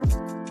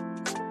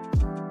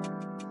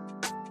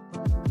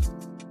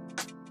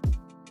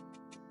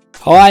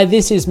Hi,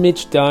 this is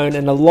Mitch Doan,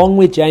 and along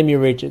with Jamie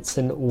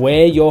Richardson,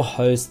 we're your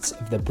hosts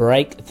of the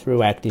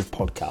Breakthrough Active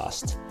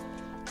podcast.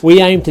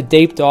 We aim to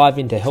deep dive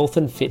into health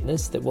and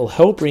fitness that will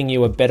help bring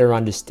you a better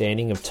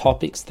understanding of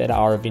topics that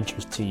are of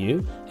interest to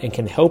you and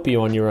can help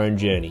you on your own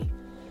journey.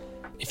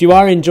 If you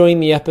are enjoying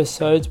the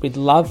episodes, we'd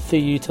love for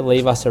you to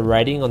leave us a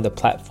rating on the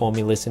platform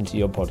you listen to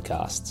your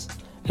podcasts.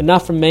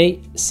 Enough from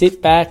me,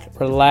 sit back,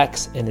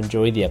 relax, and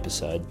enjoy the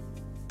episode.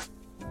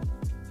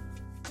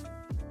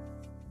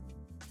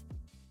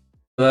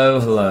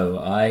 Hello.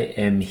 I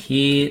am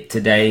here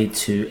today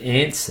to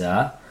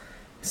answer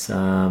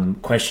some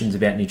questions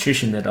about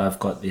nutrition that I've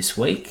got this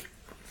week.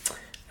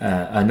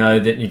 I know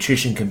that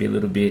nutrition can be a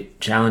little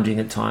bit challenging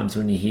at times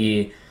when you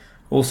hear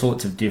all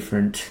sorts of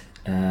different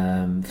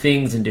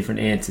things and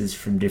different answers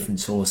from different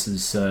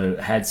sources. So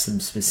I had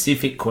some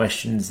specific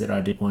questions that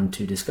I did want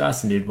to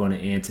discuss and did want to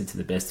answer to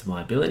the best of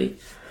my ability.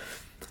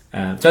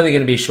 It's only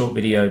going to be a short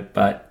video,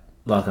 but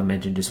like I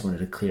mentioned, just wanted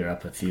to clear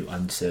up a few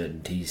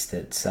uncertainties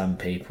that some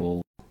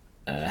people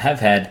have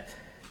had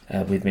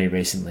with me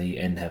recently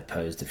and have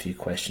posed a few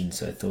questions.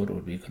 So I thought it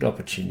would be a good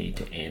opportunity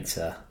to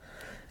answer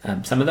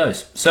some of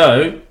those.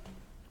 So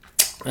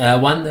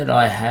one that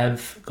I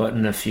have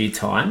gotten a few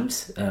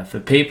times for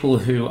people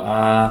who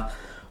are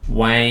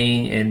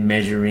weighing and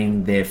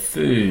measuring their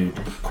food.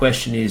 The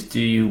question is,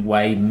 do you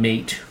weigh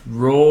meat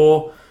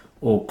raw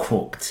or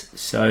cooked?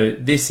 So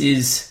this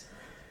is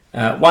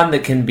one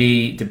that can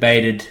be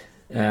debated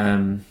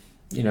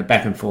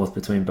back and forth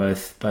between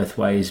both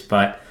ways,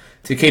 but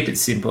to keep it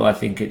simple, I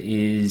think it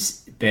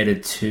is better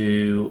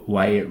to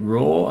weigh it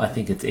raw. I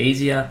think it's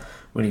easier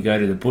when you go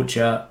to the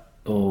butcher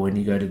or when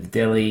you go to the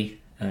deli,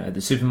 the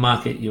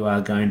supermarket. You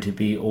are going to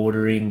be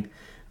ordering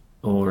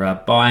or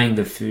buying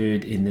the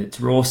food in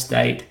its raw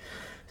state,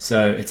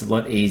 so it's a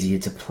lot easier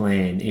to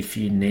plan. If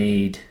you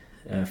need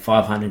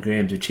 500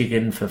 grams of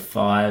chicken for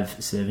 5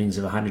 servings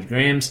of 100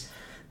 grams,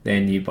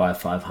 then you buy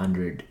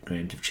 500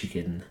 grams of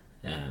chicken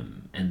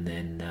and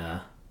then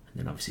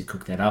obviously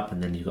cook that up,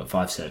 and then you've got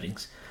 5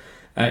 servings.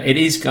 It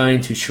is going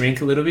to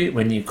shrink a little bit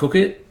when you cook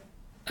it.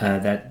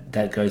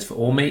 That goes for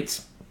all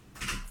meats.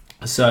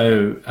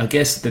 So I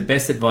guess the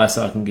best advice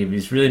I can give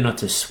is really not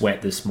to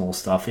sweat the small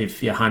stuff.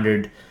 If your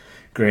 100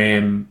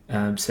 gram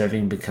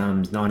serving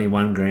becomes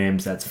 91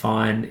 grams, that's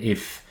fine.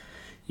 If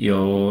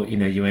you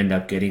end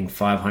up getting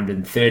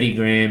 530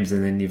 grams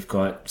and then you've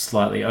got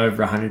slightly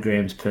over 100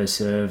 grams per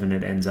serve and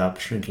it ends up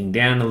shrinking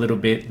down a little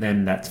bit,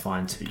 then that's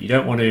fine too. You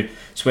don't want to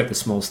sweat the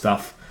small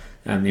stuff.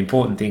 The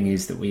important thing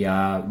is that we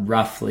are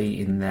roughly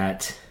in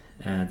that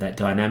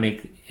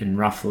dynamic and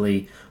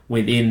roughly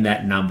within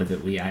that number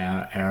that we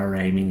are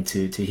aiming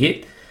to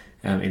hit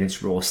in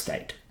its raw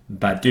state.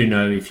 But do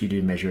know if you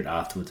do measure it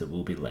afterwards, it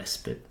will be less.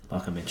 But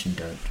like I mentioned,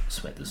 don't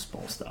sweat the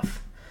small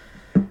stuff.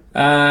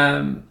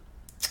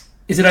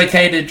 Is it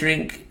okay to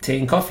drink tea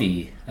and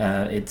coffee?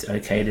 It's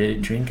okay to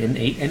drink and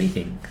eat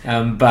anything.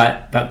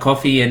 But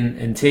coffee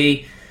and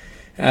tea,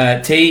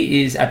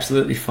 tea is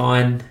absolutely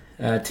fine.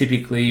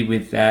 Typically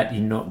with that,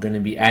 you're not going to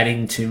be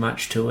adding too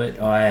much to it.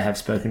 I have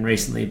spoken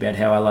recently about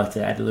how I like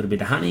to add a little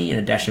bit of honey and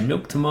a dash of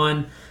milk to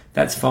mine.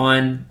 That's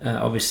fine.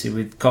 Obviously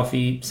with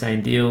coffee,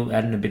 same deal.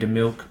 Adding a bit of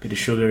milk, a bit of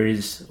sugar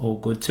is all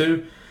good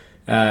too.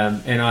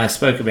 And I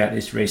spoke about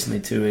this recently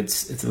too.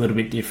 It's a little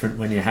bit different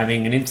when you're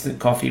having an instant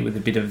coffee with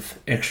a bit of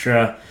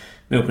extra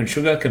milk and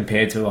sugar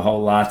compared to a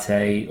whole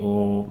latte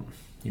or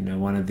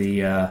one of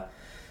the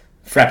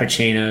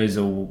frappuccinos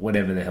or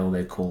whatever the hell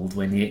they're called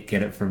when you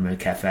get it from a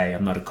cafe.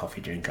 I'm not a coffee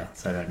drinker,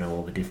 so I don't know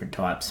all the different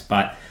types.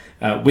 But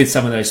with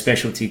some of those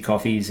specialty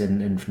coffees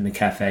and from the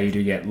cafe, you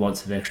do get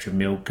lots of extra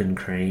milk and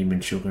cream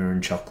and sugar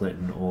and chocolate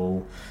and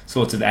all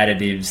sorts of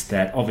additives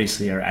that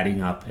obviously are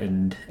adding up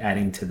and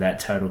adding to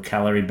that total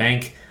calorie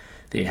bank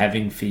that you're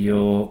having for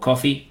your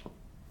coffee.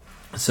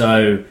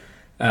 So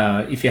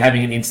if you're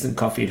having an instant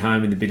coffee at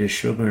home with a bit of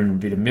sugar and a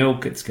bit of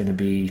milk, it's going to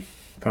be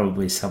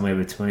probably somewhere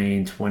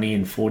between 20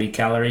 and 40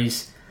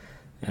 calories.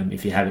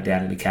 If you have it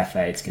down at a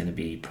cafe, it's going to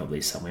be probably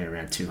somewhere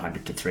around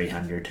 200 to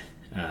 300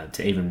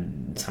 to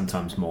even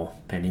sometimes more,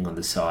 depending on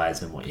the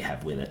size and what you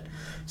have with it.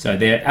 So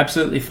they're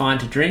absolutely fine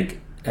to drink.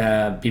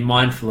 Be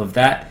mindful of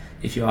that.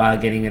 If you are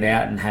getting it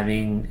out and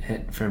having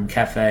it from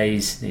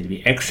cafes, you need to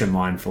be extra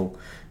mindful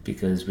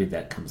because with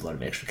that comes a lot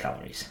of extra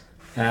calories.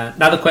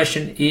 Another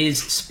question,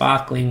 is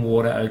sparkling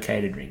water okay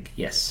to drink?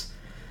 Yes.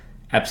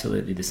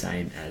 Absolutely the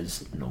same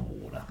as normal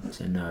water,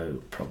 so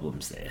no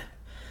problems there.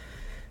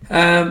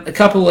 A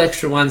couple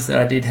extra ones that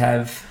I did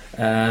have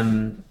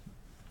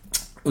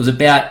was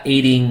about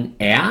eating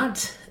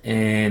out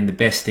and the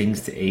best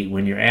things to eat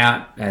when you're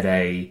out at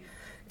a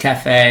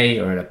cafe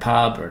or at a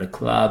pub or at a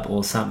club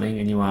or something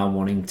and you are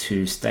wanting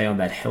to stay on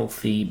that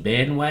healthy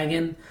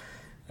bandwagon.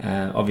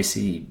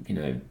 Obviously,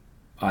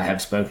 I have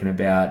spoken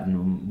about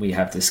and we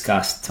have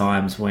discussed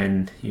times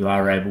when you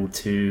are able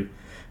to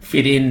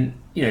fit in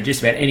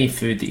just about any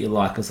food that you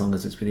like as long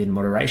as it's within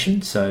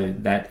moderation. So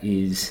that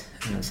is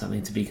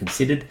something to be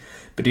considered.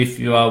 But if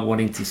you are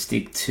wanting to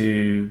stick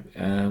to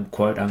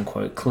quote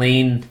unquote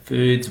clean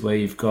foods where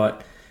you've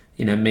got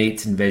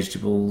meats and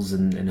vegetables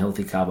and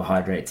healthy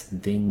carbohydrates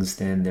and things,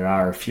 then there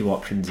are a few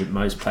options that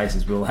most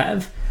places will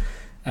have.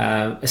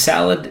 A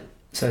salad,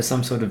 so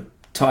some sort of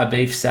Thai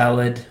beef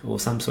salad or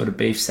some sort of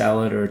beef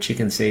salad or a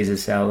chicken Caesar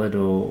salad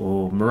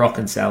or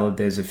Moroccan salad.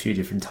 There's a few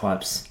different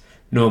types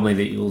normally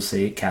that you'll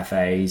see at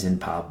cafes and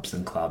pubs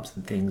and clubs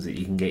and things that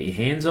you can get your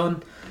hands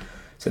on.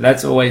 So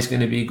that's always going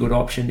to be a good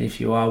option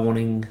if you are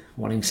wanting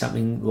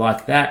something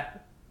like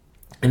that.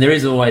 And there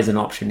is always an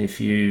option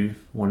if you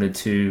wanted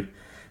to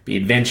be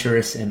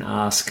adventurous and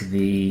ask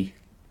the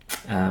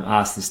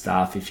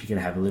staff if you can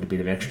have a little bit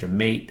of extra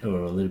meat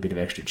or a little bit of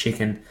extra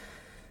chicken.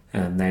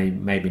 They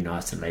may be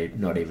nice and may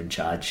not even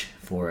charge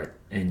for it,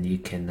 and you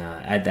can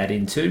add that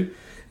in too.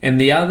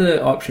 And the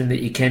other option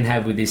that you can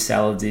have with these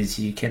salads is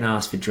you can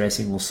ask for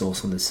dressing or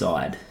sauce on the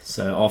side.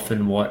 So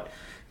often what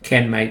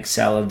can make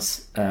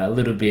salads a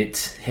little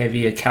bit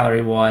heavier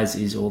calorie-wise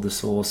is all the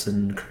sauce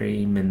and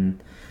cream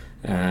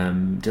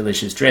and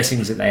delicious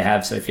dressings that they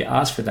have. So if you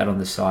ask for that on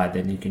the side,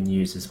 then you can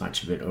use as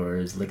much of it or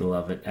as little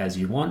of it as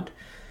you want.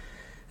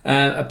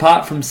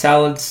 Apart from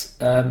salads,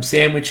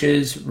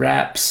 sandwiches,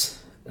 wraps,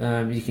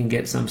 you can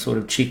get some sort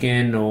of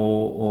chicken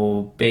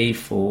or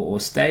beef or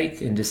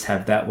steak and just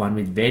have that one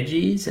with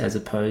veggies as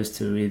opposed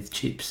to with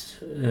chips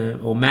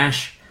or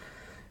mash.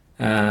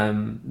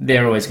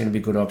 They're always going to be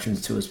good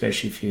options too,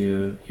 especially if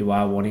you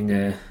are wanting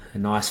a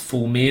nice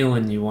full meal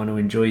and you want to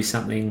enjoy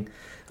something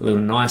a little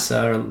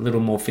nicer, a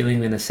little more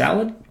filling than a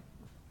salad.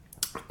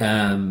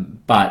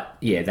 But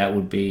yeah, that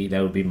would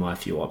be my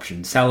few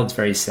options. Salad's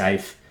very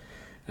safe.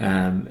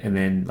 And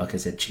then, like I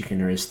said,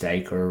 chicken or a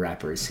steak or a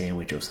wrap or a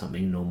sandwich or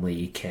something, normally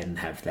you can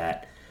have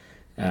that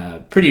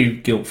pretty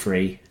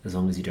guilt-free as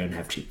long as you don't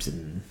have chips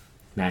and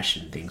mash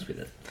and things with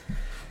it.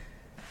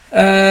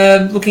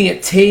 Looking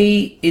at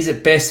tea, is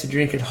it best to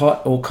drink it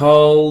hot or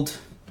cold?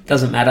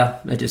 Doesn't matter.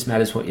 It just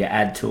matters what you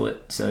add to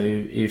it. So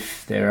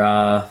if there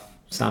are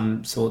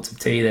some sorts of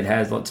tea that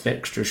has lots of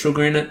extra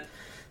sugar in it,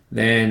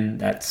 then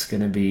that's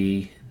going to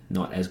be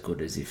not as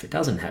good as if it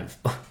doesn't have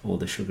all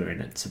the sugar in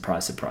it.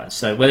 Surprise, surprise.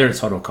 So whether it's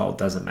hot or cold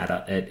doesn't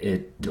matter.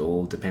 It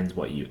all depends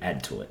what you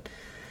add to it.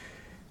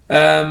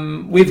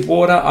 With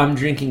water, I'm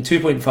drinking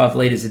 2.5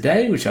 litres a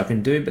day, which I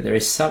can do, but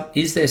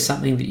is there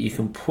something that you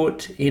can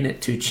put in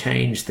it to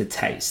change the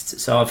taste?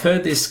 So I've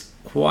heard this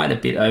quite a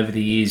bit over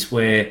the years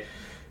where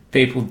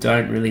people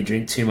don't really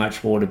drink too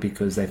much water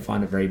because they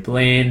find it very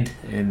bland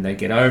and they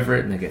get over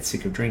it and they get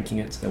sick of drinking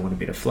it, so they want a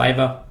bit of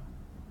flavour.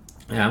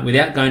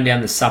 Without going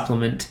down the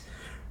supplement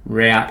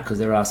route, because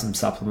there are some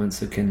supplements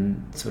that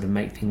can sort of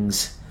make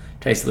things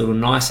taste a little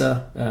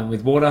nicer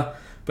with water,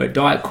 but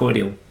Diet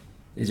Cordial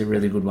is a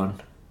really good one.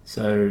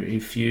 So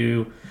if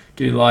you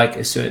do like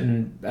a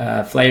certain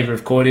flavour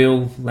of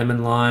cordial,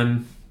 lemon,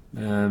 lime,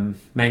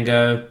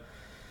 mango,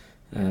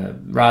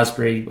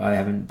 raspberry, I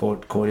haven't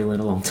bought cordial in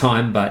a long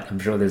time, but I'm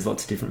sure there's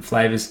lots of different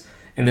flavours,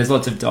 and there's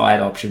lots of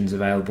diet options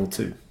available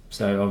too.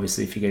 So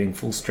obviously if you're getting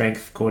full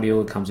strength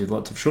cordial, it comes with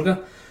lots of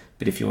sugar.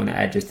 But if you want to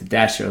add just a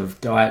dash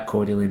of diet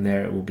cordial in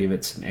there, it will give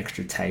it some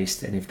extra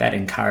taste. And if that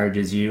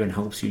encourages you and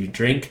helps you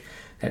drink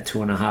that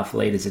 2.5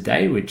 litres a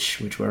day, which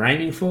we're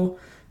aiming for,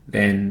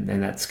 then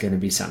that's going to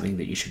be something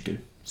that you should do.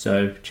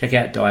 So check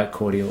out Diet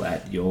Cordial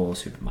at your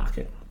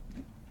supermarket.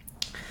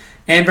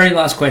 And very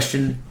last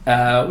question, with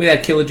our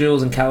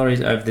kilojoules and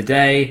calories over the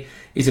day,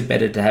 is it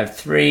better to have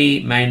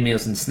 3 main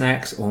meals and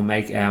snacks or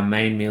make our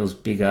main meals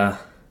bigger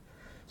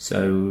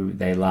so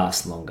they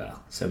last longer,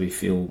 so we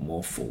feel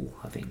more full,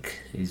 I think,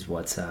 is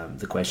what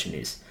the question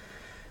is.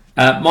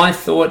 My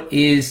thought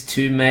is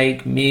to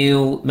make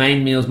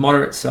main meals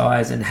moderate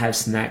size and have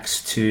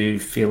snacks to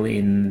fill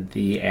in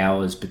the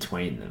hours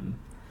between them.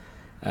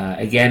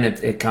 Again,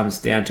 it comes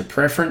down to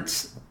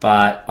preference,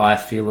 but I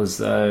feel as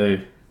though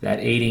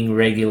that eating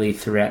regularly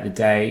throughout the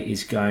day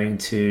is going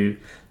to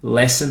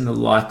lessen the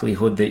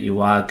likelihood that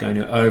you are going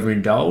to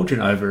overindulge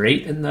and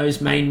overeat in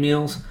those main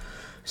meals.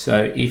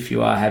 So if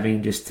you are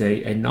having just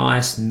a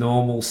nice,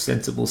 normal,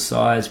 sensible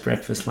size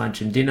breakfast,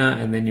 lunch and dinner,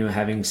 and then you're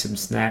having some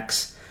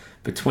snacks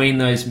between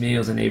those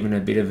meals and even a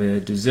bit of a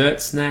dessert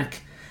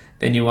snack,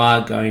 then you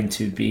are going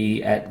to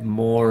be at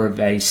more of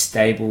a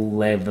stable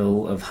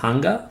level of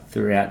hunger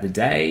throughout the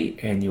day,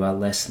 and you are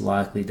less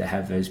likely to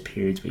have those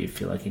periods where you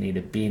feel like you need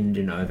to binge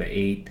and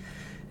overeat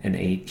and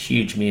eat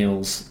huge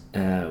meals,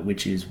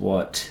 which is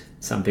what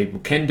some people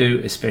can do,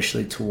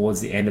 especially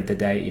towards the end of the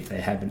day if they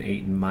haven't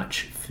eaten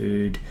much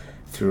food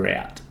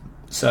throughout.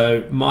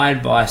 So my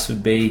advice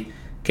would be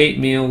keep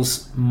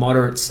meals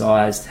moderate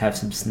sized, have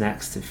some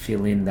snacks to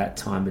fill in that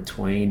time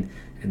between,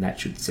 and that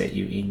should set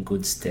you in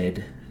good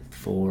stead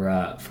for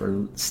a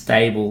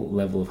stable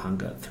level of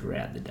hunger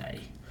throughout the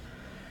day.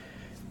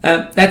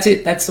 That's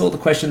it. That's all the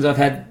questions I've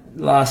had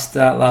last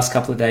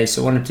couple of days.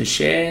 So I wanted to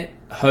share.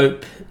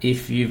 Hope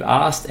if you've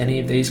asked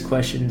any of these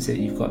questions that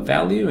you've got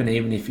value, and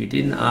even if you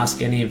didn't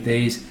ask any of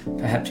these,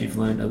 perhaps you've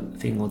learned a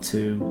thing or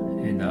two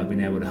and I've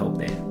been able to help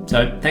there.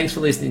 So thanks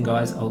for listening,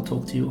 guys. I'll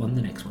talk to you on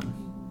the next one.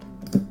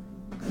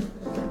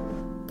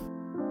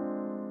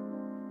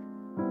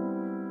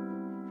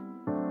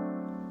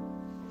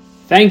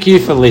 Thank you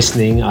for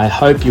listening. I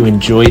hope you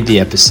enjoyed the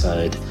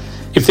episode.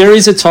 If there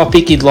is a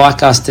topic you'd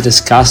like us to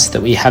discuss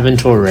that we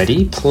haven't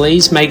already,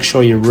 please make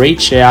sure you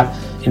reach out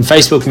in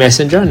Facebook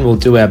Messenger and we'll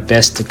do our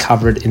best to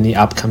cover it in the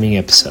upcoming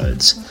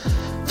episodes.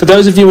 For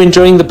those of you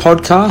enjoying the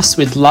podcast,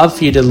 we'd love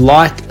for you to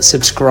like,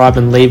 subscribe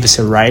and leave us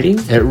a rating.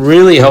 It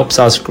really helps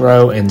us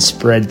grow and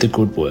spread the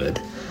good word.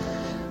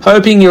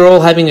 Hoping you're all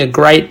having a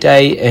great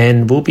day,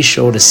 and we'll be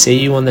sure to see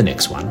you on the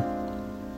next one.